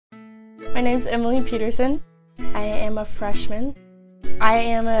My name's Emily Pederson. I am a freshman. I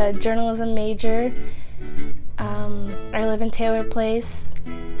am a journalism major. I live in Taylor Place.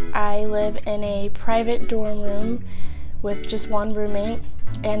 I live in a private dorm room with just one roommate,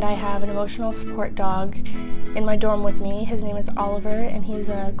 and I have an emotional support dog in my dorm with me. His name is Oliver, and he's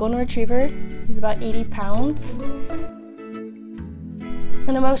a golden retriever. He's about 80 pounds.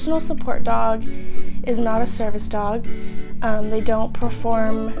 An emotional support dog is not a service dog. They don't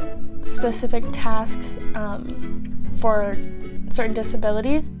perform specific tasks for certain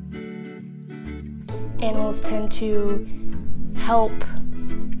disabilities. Animals tend to help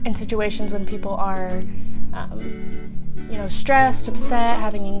in situations when people are stressed, upset,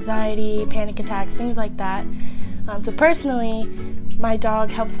 having anxiety, panic attacks, things like that. So personally, my dog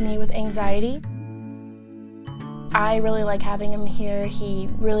helps me with anxiety. I really like having him here. He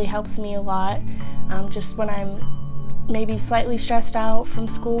really helps me a lot. Just when I'm maybe slightly stressed out from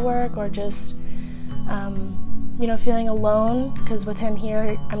schoolwork or just feeling alone, because with him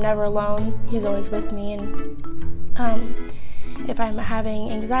here, I'm never alone. He's always with me, and if I'm having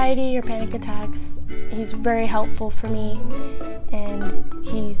anxiety or panic attacks, he's very helpful for me, and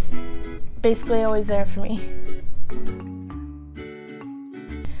he's basically always there for me.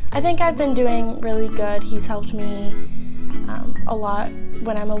 I think I've been doing really good. He's helped me a lot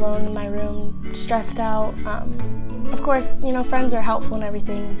when I'm alone in my room, stressed out. Of course, friends are helpful and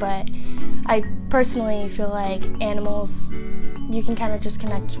everything, but I personally feel like animals, you can kind of just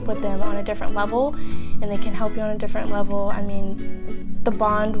connect with them on a different level, and they can help you on a different level. I mean, the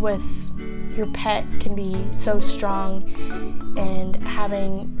bond with your pet can be so strong, and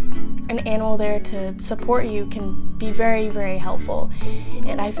having an animal there to support you can be very, very helpful.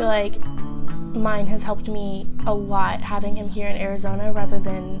 And I feel like mine has helped me a lot, having him here in Arizona rather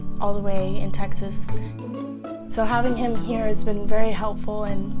than all the way in Texas. So having him here has been very helpful,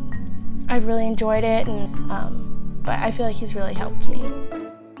 and I've really enjoyed it, and but I feel like he's really helped me.